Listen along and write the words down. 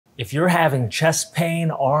If you're having chest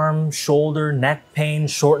pain, arm, shoulder, neck pain,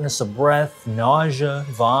 shortness of breath, nausea,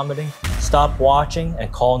 vomiting, stop watching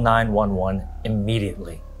and call 911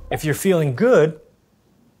 immediately. If you're feeling good,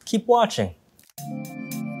 keep watching.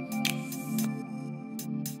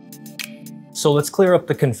 So let's clear up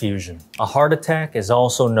the confusion. A heart attack is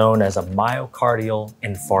also known as a myocardial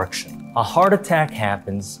infarction. A heart attack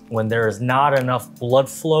happens when there is not enough blood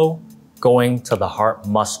flow going to the heart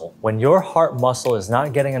muscle. When your heart muscle is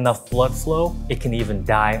not getting enough blood flow, it can even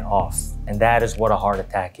die off. And that is what a heart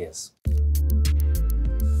attack is.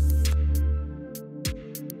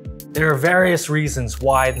 There are various reasons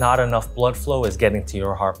why not enough blood flow is getting to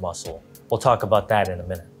your heart muscle. We'll talk about that in a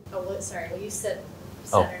minute. Oh, sorry, well, you said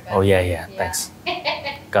yeah, thanks.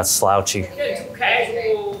 Got slouchy.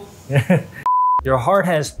 Casual. Your heart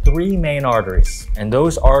has 3 main arteries, and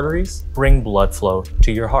those arteries bring blood flow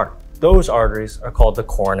to your heart. Those arteries are called the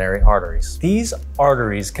coronary arteries. These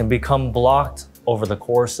arteries can become blocked over the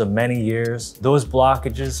course of many years. Those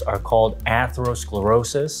blockages are called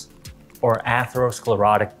atherosclerosis or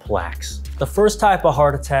atherosclerotic plaques. The first type of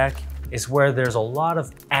heart attack is where there's a lot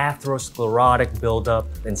of atherosclerotic buildup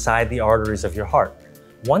inside the arteries of your heart.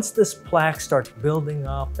 Once this plaque starts building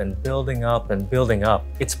up and building up and building up,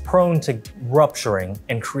 it's prone to rupturing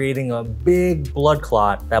and creating a big blood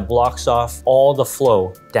clot that blocks off all the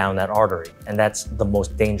flow down that artery. And that's the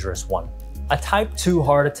most dangerous one. A type 2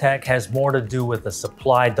 heart attack has more to do with a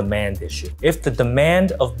supply-demand issue. If the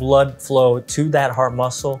demand of blood flow to that heart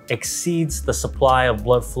muscle exceeds the supply of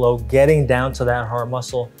blood flow getting down to that heart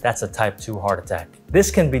muscle, that's a type 2 heart attack.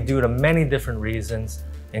 This can be due to many different reasons,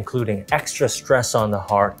 including extra stress on the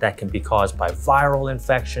heart that can be caused by viral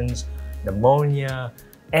infections, pneumonia,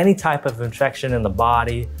 any type of infection in the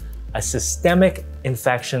body, a systemic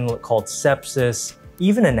infection called sepsis,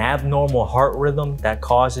 even an abnormal heart rhythm that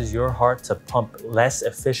causes your heart to pump less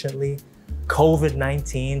efficiently,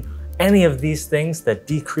 COVID-19, any of these things that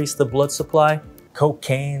decrease the blood supply,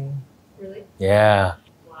 cocaine. Really? Yeah.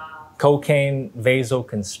 Wow. Cocaine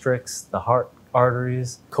vasoconstricts the heart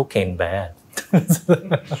arteries. Cocaine bad.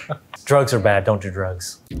 Drugs are bad, don't do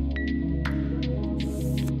drugs.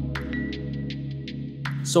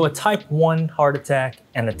 So a type 1 heart attack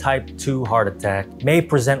and a type 2 heart attack may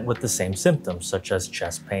present with the same symptoms, such as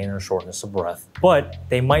chest pain or shortness of breath, but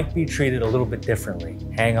they might be treated a little bit differently.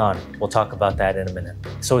 Hang on, we'll talk about that in a minute.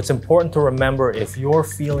 So it's important to remember, if you're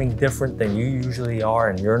feeling different than you usually are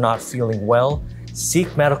and you're not feeling well,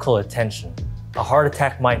 seek medical attention. A heart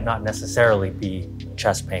attack might not necessarily be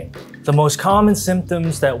chest pain. The most common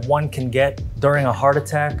symptoms that one can get during a heart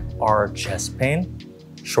attack are chest pain,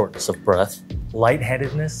 shortness of breath,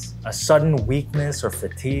 lightheadedness, a sudden weakness or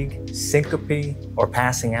fatigue, syncope or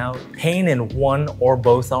passing out, pain in one or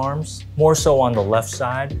both arms, more so on the left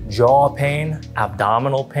side, jaw pain,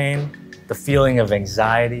 abdominal pain, the feeling of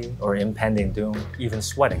anxiety or impending doom, even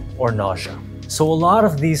sweating or nausea. So a lot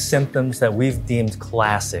of these symptoms that we've deemed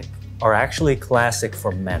classic are actually classic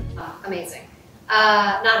for men. Amazing.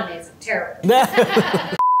 Not amazing, terrible.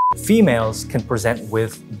 Females can present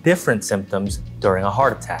with different symptoms during a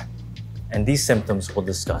heart attack, and these symptoms we'll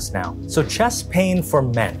discuss now. So chest pain for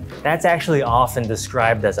men, that's actually often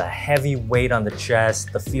described as a heavy weight on the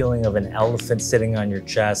chest, the feeling of an elephant sitting on your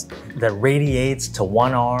chest that radiates to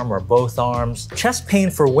one arm or both arms. Chest pain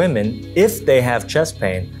for women, if they have chest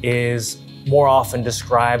pain, is more often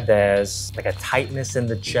described as like a tightness in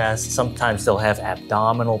the chest. Sometimes they'll have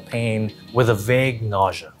abdominal pain with a vague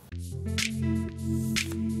nausea.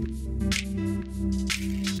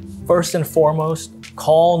 First and foremost,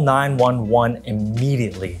 call 911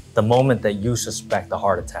 immediately the moment that you suspect a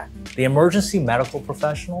heart attack. The emergency medical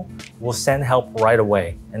professional will send help right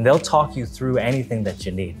away, and they'll talk you through anything that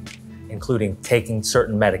you need, including taking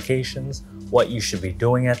certain medications, what you should be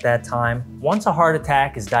doing at that time. Once a heart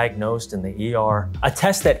attack is diagnosed in the ER, a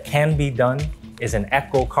test that can be done is an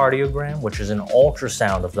echocardiogram, which is an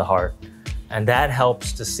ultrasound of the heart. And that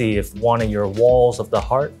helps to see if one of your walls of the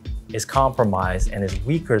heart is compromised and is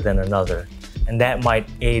weaker than another. And that might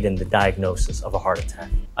aid in the diagnosis of a heart attack.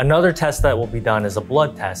 Another test that will be done is a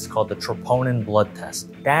blood test called the troponin blood test.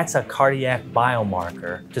 That's a cardiac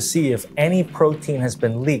biomarker to see if any protein has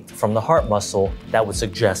been leaked from the heart muscle that would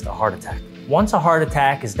suggest a heart attack. Once a heart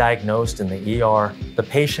attack is diagnosed in the ER, the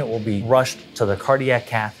patient will be rushed to the cardiac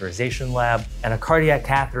catheterization lab, and a cardiac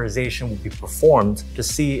catheterization will be performed to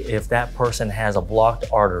see if that person has a blocked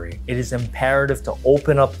artery. It is imperative to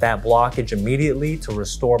open up that blockage immediately to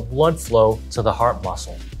restore blood flow to the heart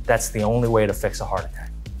muscle. That's the only way to fix a heart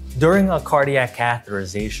attack. During a cardiac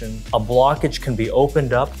catheterization, a blockage can be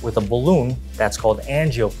opened up with a balloon that's called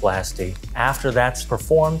angioplasty. After that's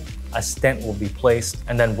performed, a stent will be placed,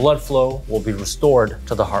 and then blood flow will be restored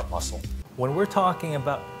to the heart muscle. When we're talking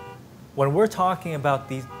about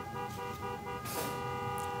these,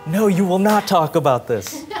 no, you will not talk about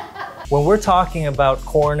this. When we're talking about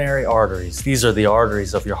coronary arteries, these are the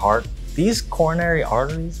arteries of your heart. These coronary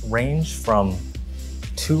arteries range from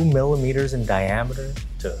 2 millimeters in diameter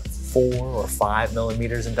to 4 or 5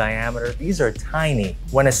 millimeters in diameter. These are tiny.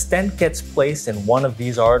 When a stent gets placed in one of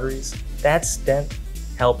these arteries, that stent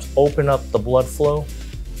helps open up the blood flow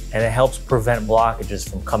and it helps prevent blockages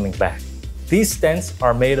from coming back. These stents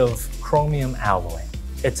are made of chromium alloy.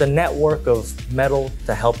 It's a network of metal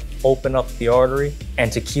to help open up the artery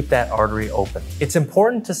and to keep that artery open. It's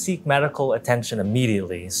important to seek medical attention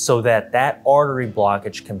immediately so that that artery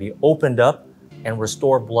blockage can be opened up and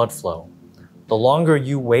restore blood flow. The longer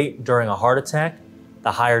you wait during a heart attack,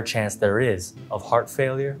 the higher chance there is of heart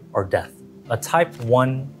failure or death. A type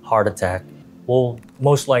 1 heart attack will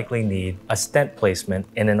most likely need a stent placement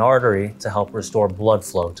in an artery to help restore blood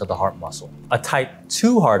flow to the heart muscle. A type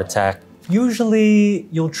 2 heart attack, usually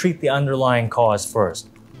you'll treat the underlying cause first.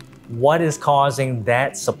 What is causing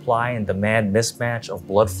that supply and demand mismatch of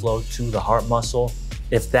blood flow to the heart muscle?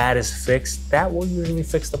 If that is fixed, that will usually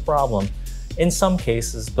fix the problem. In some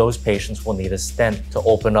cases, those patients will need a stent to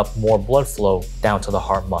open up more blood flow down to the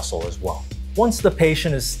heart muscle as well. Once the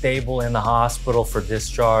patient is stable in the hospital for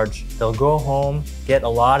discharge, they'll go home, get a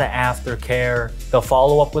lot of aftercare. They'll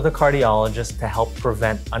follow up with a cardiologist to help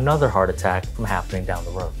prevent another heart attack from happening down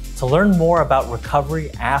the road. To learn more about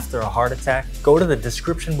recovery after a heart attack, go to the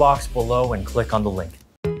description box below and click on the link.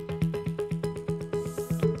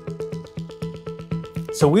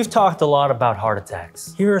 So we've talked a lot about heart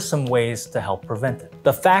attacks. Here are some ways to help prevent it.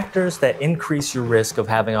 The factors that increase your risk of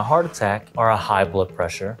having a heart attack are a high blood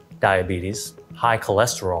pressure, diabetes, high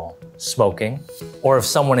cholesterol, smoking, or if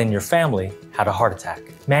someone in your family had a heart attack.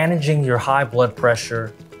 Managing your high blood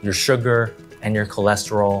pressure, your sugar, and your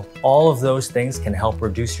cholesterol, all of those things can help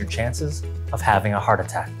reduce your chances of having a heart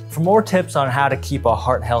attack. For more tips on how to keep a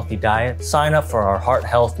heart-healthy diet, sign up for our Heart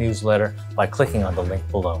Health newsletter by clicking on the link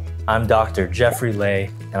below. I'm Dr. Jeffrey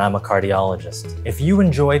Lay, and I'm a cardiologist. If you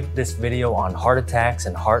enjoyed this video on heart attacks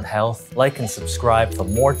and heart health, like and subscribe for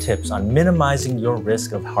more tips on minimizing your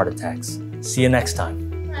risk of heart attacks. See you next time.